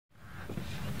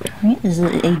Right, this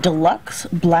is a deluxe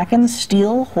blackened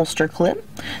steel holster clip.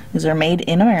 These are made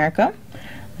in America.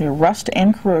 They're rust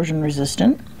and corrosion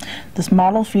resistant. This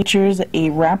model features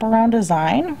a wraparound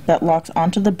design that locks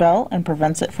onto the belt and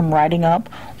prevents it from riding up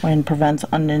and prevents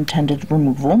unintended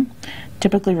removal.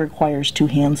 Typically requires 2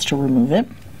 hands to remove it.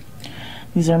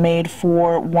 These are made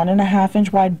for 1.5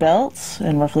 inch wide belts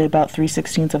and roughly about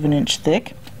 3/16 of an inch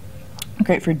thick.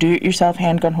 Great for do-it-yourself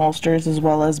handgun holsters as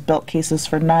well as belt cases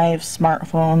for knives,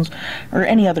 smartphones, or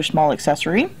any other small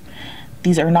accessory.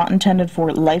 These are not intended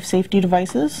for life safety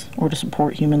devices or to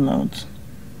support human loads.